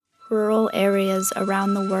Rural areas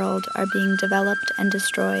around the world are being developed and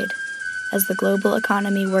destroyed. As the global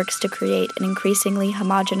economy works to create an increasingly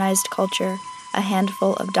homogenized culture, a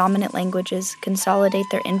handful of dominant languages consolidate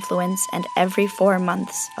their influence, and every 4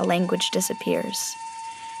 months a language disappears.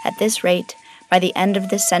 At this rate, by the end of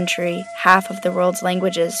this century, half of the world's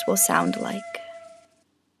languages will sound like.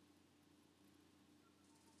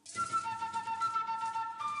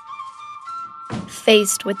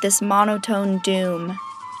 Faced with this monotone doom,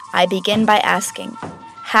 I begin by asking,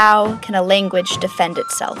 how can a language defend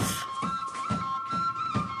itself?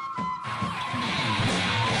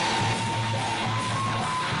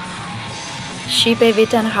 Xipe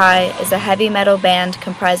Vitanhai is a heavy metal band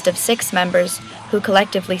comprised of 6 members who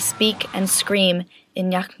collectively speak and scream in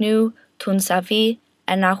Ñaqñu, Tunsavi,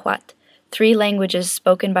 and Nahuatl, 3 languages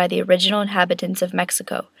spoken by the original inhabitants of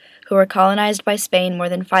Mexico, who were colonized by Spain more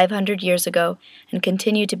than 500 years ago and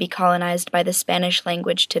continue to be colonized by the Spanish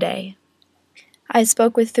language today. I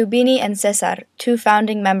spoke with Thubini and Cesar, 2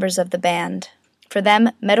 founding members of the band. For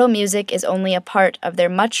them, metal music is only a part of their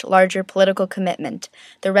much larger political commitment,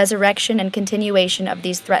 the resurrection and continuation of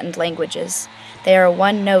these threatened languages. They are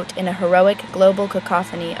one note in a heroic global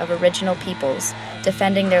cacophony of original peoples,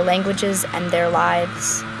 defending their languages and their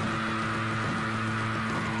lives.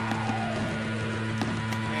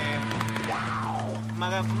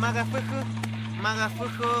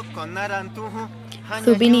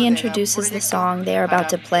 Thubini introduces the song they are about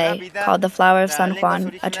to play, called The Flower of San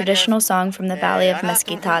Juan, a traditional song from the valley of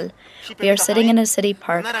Mezquital. We are sitting in a city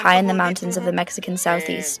park high in the mountains of the Mexican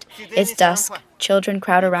southeast. It's dusk, children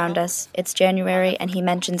crowd around us, it's January, and he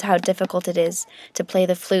mentions how difficult it is to play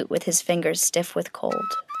the flute with his fingers stiff with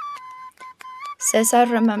cold. Cesar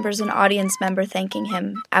remembers an audience member thanking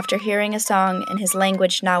him after hearing a song in his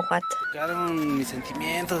language Nahuatl.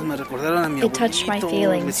 It touched my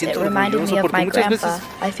feelings. It reminded me of my grandpa.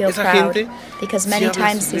 I feel proud, because many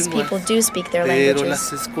times these people do speak their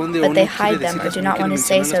languages, but they hide them or do not want to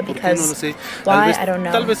say so because, why, I don't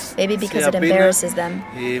know, maybe because it embarrasses them,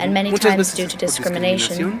 and many times due to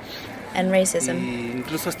discrimination and racism.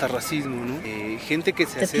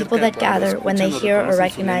 The people that gather when they hear or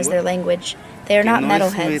recognize their language, they are not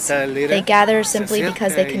metalheads. They gather simply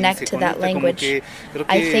because they connect to that language.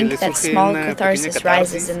 I think that small catharsis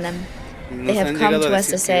rises in them. They have come to us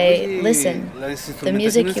to say, listen, the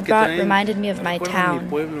music you brought reminded me of my town,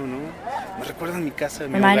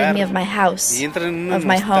 reminded me of my house, of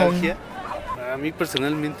my home.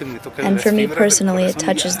 And for me personally, it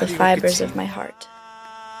touches the fibers of my heart.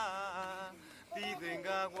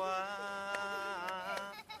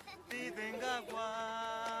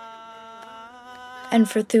 And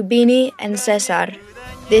for Thubini and Cesar,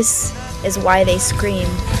 this is why they scream.